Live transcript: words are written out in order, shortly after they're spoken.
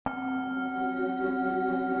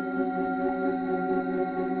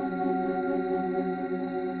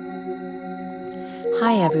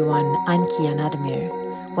Hi everyone, I'm Kia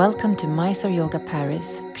Nademir. Welcome to Mysore Yoga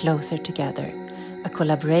Paris Closer Together, a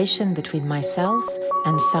collaboration between myself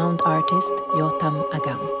and sound artist Yotam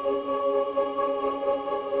Agam.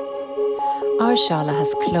 Our shala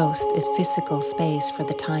has closed its physical space for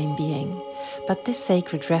the time being, but this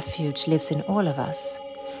sacred refuge lives in all of us.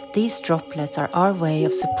 These droplets are our way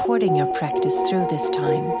of supporting your practice through this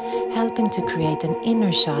time, helping to create an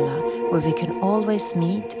inner shala where we can always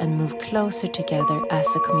meet and move closer together as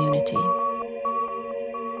a community.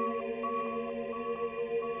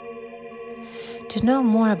 To know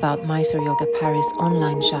more about Mysore Yoga Paris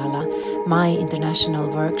online shala, my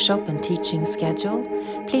international workshop and teaching schedule,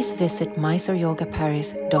 please visit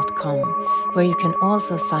mysoreyogaparis.com, where you can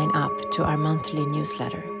also sign up to our monthly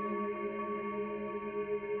newsletter.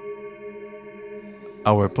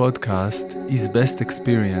 Our podcast is best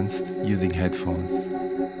experienced using headphones.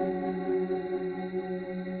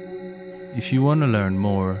 If you want to learn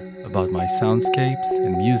more about my soundscapes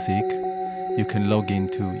and music, you can log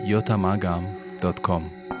into yotamagam.com.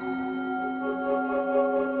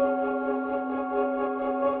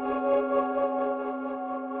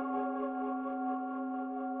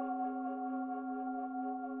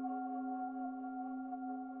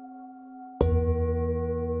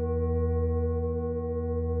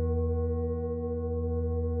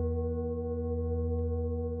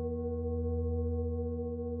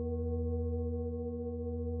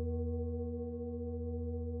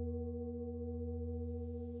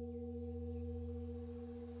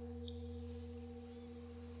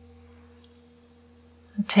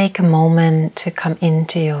 Take a moment to come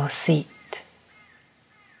into your seat.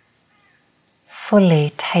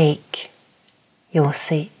 Fully take your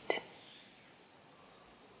seat.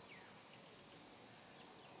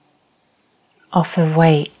 Offer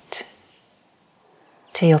weight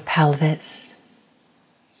to your pelvis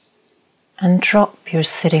and drop your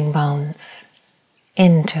sitting bones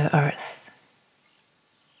into earth.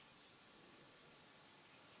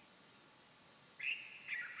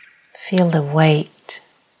 Feel the weight,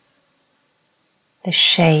 the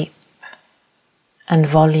shape and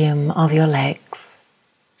volume of your legs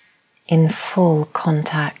in full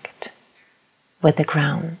contact with the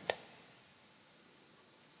ground.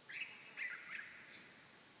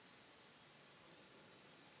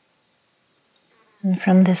 And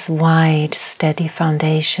from this wide, steady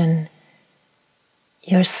foundation,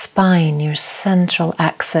 your spine, your central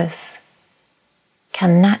axis,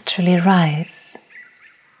 can naturally rise,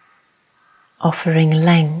 offering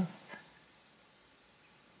length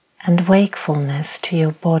and wakefulness to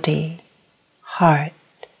your body, heart,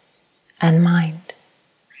 and mind.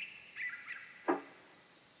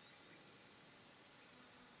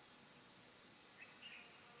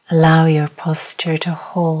 Allow your posture to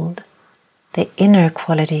hold the inner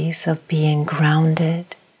qualities of being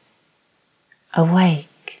grounded,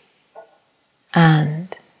 awake,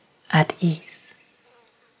 and at ease.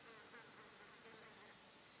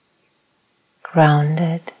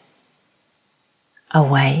 Grounded,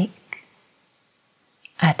 awake,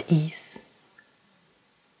 at ease.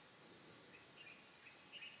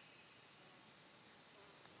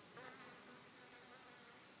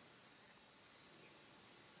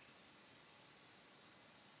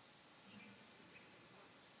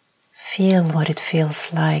 Feel what it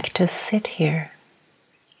feels like to sit here,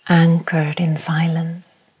 anchored in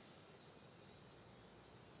silence,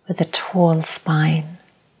 with a tall spine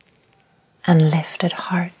and lifted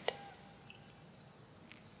heart.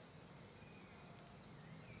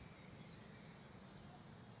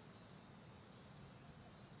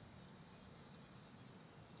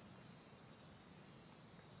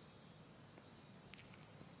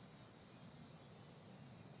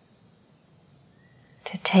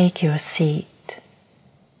 To take your seat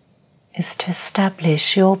is to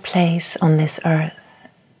establish your place on this earth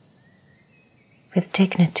with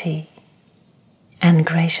dignity and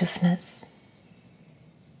graciousness.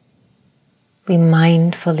 We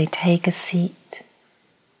mindfully take a seat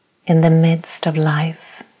in the midst of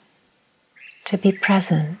life to be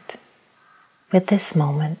present with this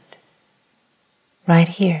moment, right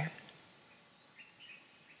here.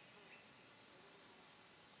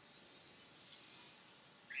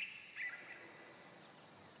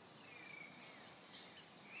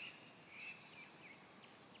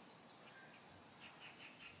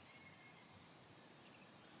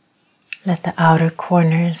 Let the outer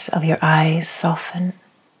corners of your eyes soften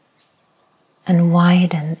and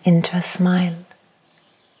widen into a smile,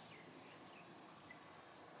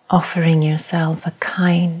 offering yourself a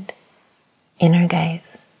kind inner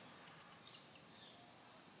gaze.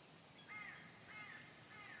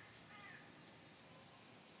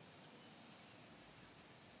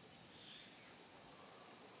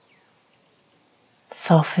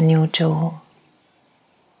 Soften your jaw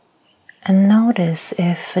and notice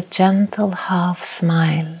if a gentle half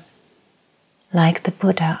smile, like the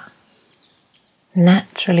Buddha,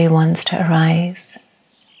 naturally wants to arise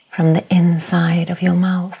from the inside of your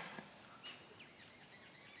mouth,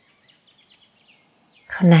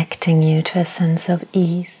 connecting you to a sense of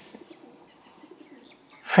ease,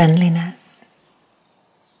 friendliness.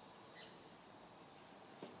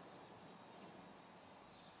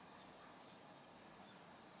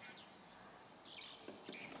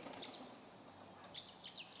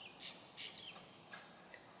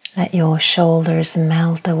 Let your shoulders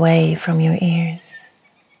melt away from your ears,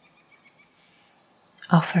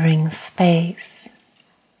 offering space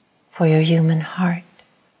for your human heart.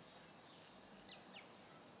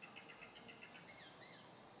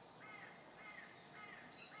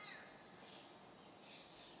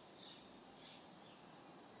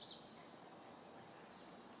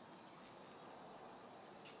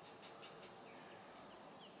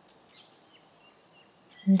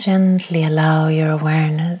 And gently allow your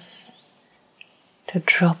awareness to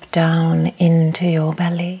drop down into your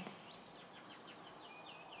belly.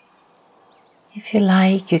 If you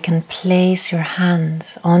like, you can place your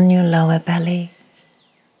hands on your lower belly,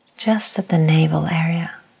 just at the navel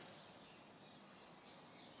area.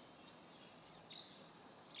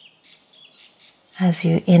 As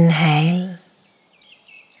you inhale,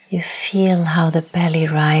 you feel how the belly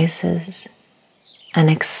rises and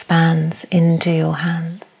expands into your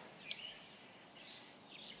hands.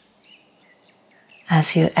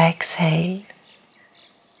 As you exhale,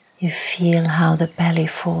 you feel how the belly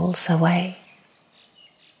falls away.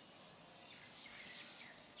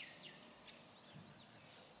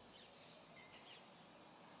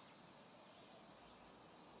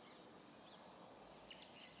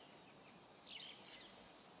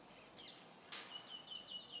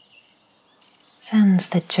 Sense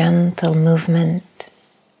the gentle movement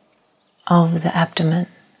of the abdomen,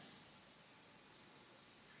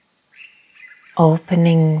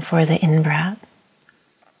 opening for the in-breath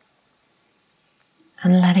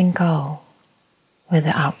and letting go with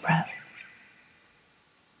the out-breath.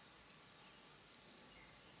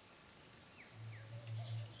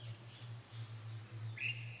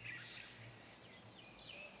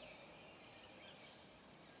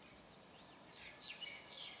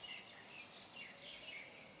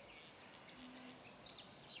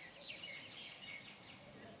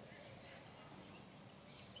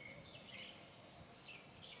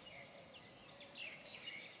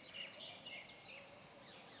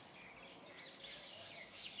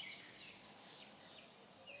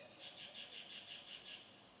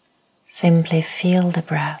 Simply feel the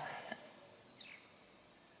breath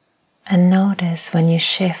and notice when you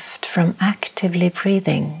shift from actively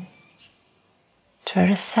breathing to a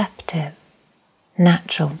receptive,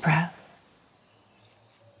 natural breath.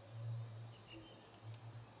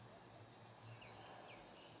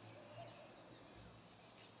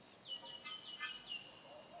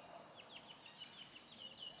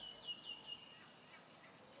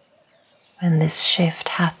 When this shift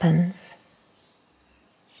happens,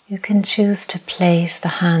 you can choose to place the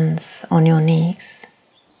hands on your knees,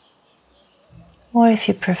 or if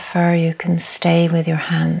you prefer, you can stay with your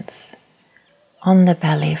hands on the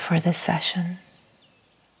belly for this session.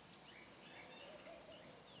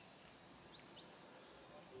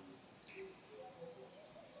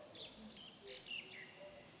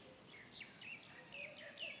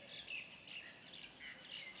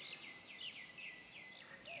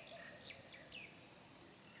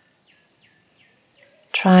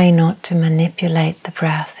 Try not to manipulate the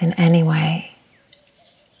breath in any way,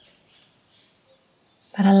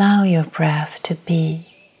 but allow your breath to be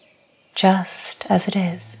just as it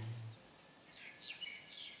is.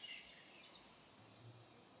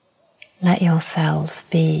 Let yourself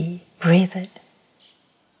be breathed.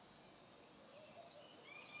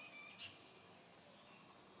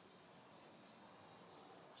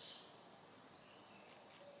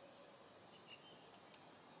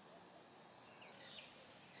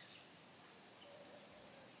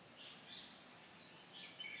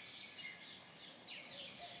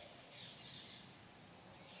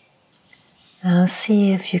 Now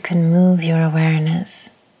see if you can move your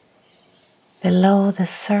awareness below the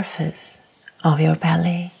surface of your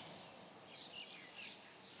belly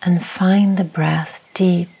and find the breath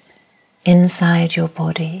deep inside your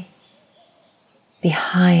body,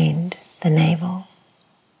 behind the navel,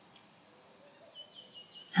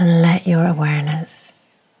 and let your awareness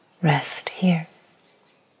rest here.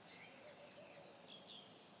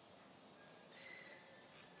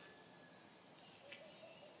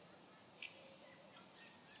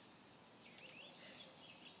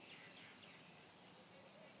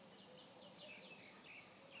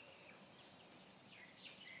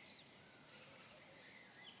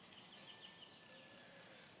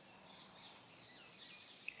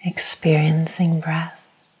 experiencing breath,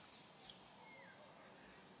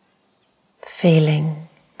 feeling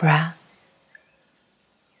breath,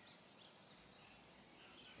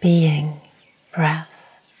 being breath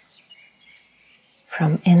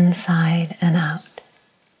from inside and out.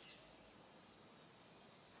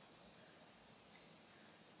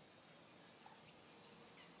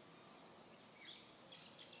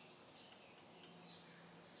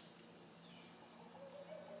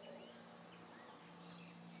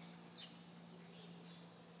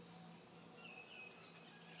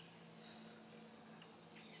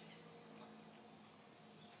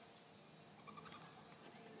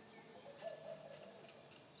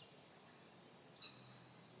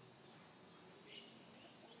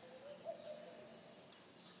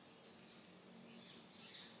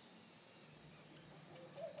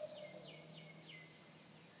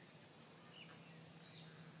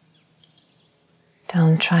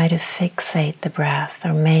 Don't try to fixate the breath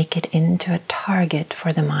or make it into a target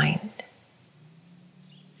for the mind.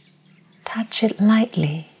 Touch it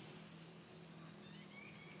lightly.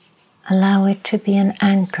 Allow it to be an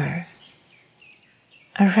anchor,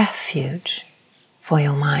 a refuge for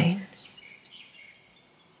your mind.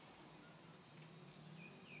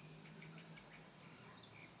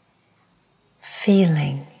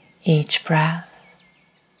 Feeling each breath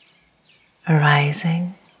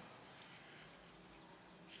arising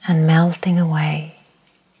and melting away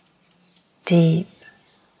deep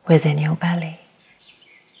within your belly.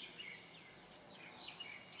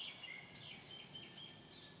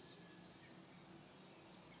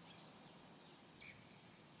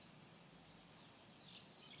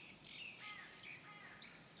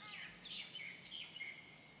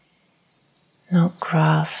 Not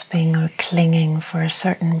grasping or clinging for a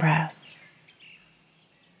certain breath.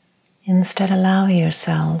 Instead, allow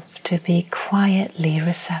yourself to be quietly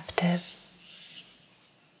receptive,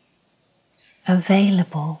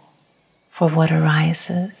 available for what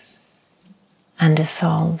arises and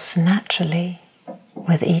dissolves naturally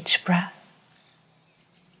with each breath.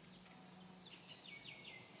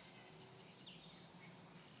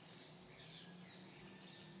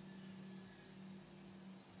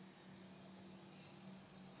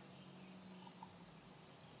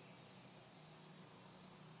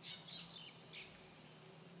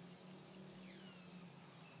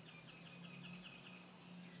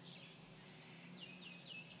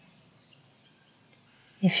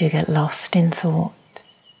 If you get lost in thought,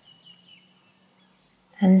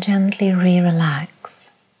 then gently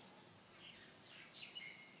re-relax.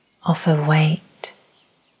 Offer weight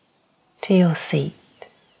to your seat,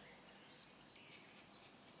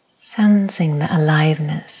 sensing the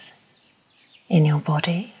aliveness in your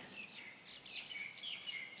body,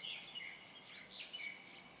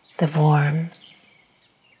 the warmth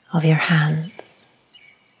of your hands,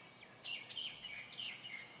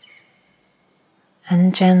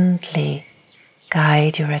 and gently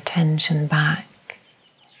guide your attention back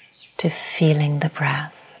to feeling the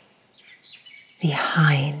breath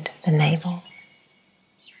behind the navel.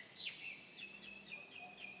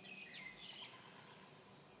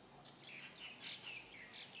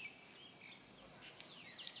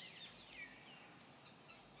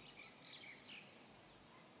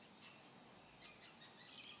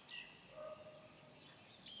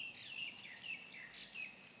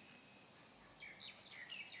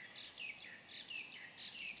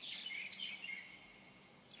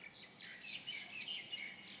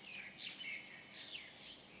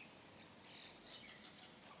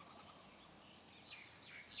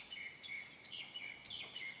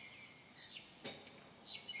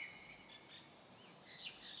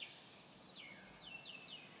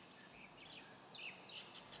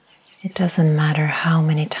 It doesn't matter how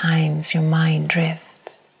many times your mind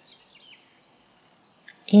drifts.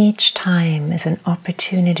 Each time is an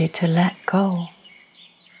opportunity to let go,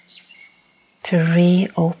 to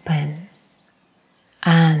reopen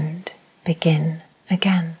and begin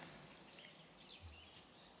again.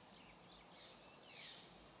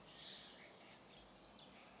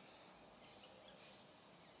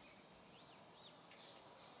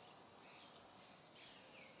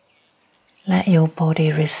 Let your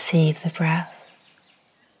body receive the breath.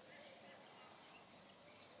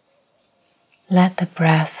 Let the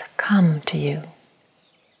breath come to you.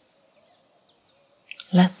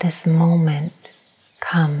 Let this moment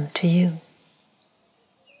come to you.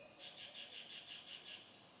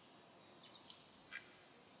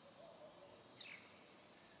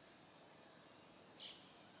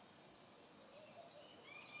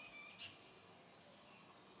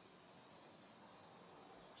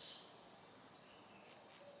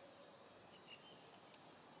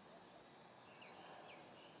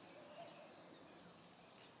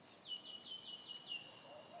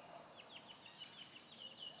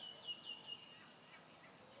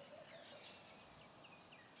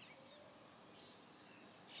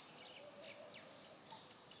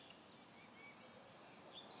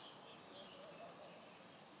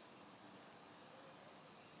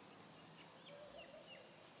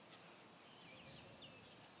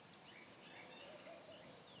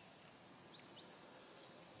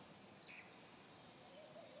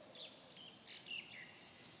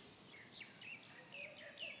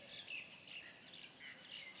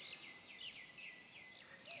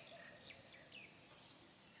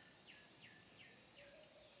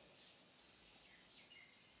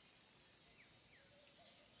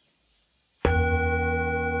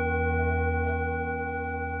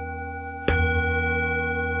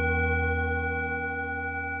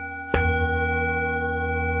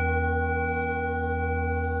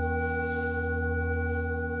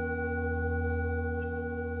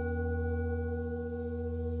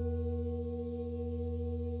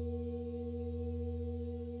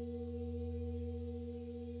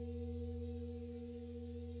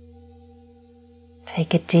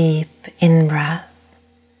 Take a deep in-breath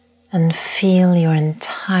and feel your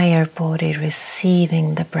entire body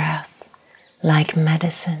receiving the breath like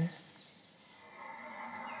medicine.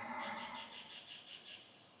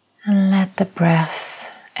 And let the breath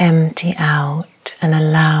empty out and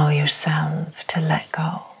allow yourself to let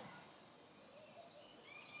go.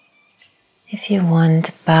 If you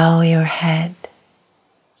want, bow your head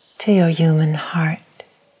to your human heart.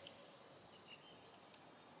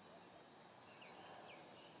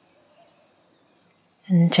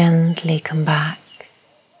 And gently come back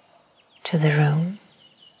to the room.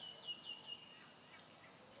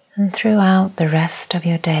 And throughout the rest of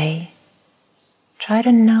your day, try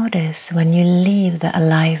to notice when you leave the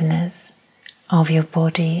aliveness of your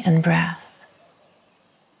body and breath,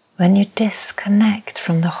 when you disconnect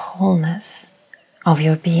from the wholeness of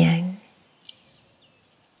your being.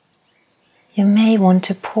 You may want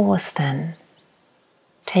to pause then.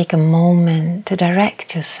 Take a moment to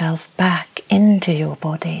direct yourself back into your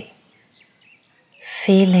body,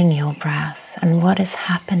 feeling your breath and what is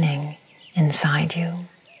happening inside you.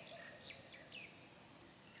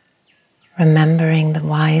 Remembering the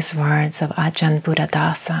wise words of Ajahn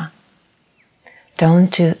Buddhadasa,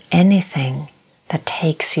 don't do anything that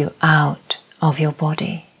takes you out of your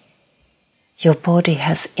body. Your body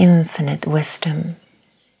has infinite wisdom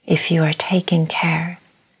if you are taking care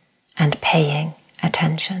and paying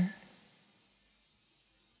attention.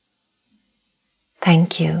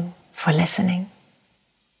 Thank you for listening.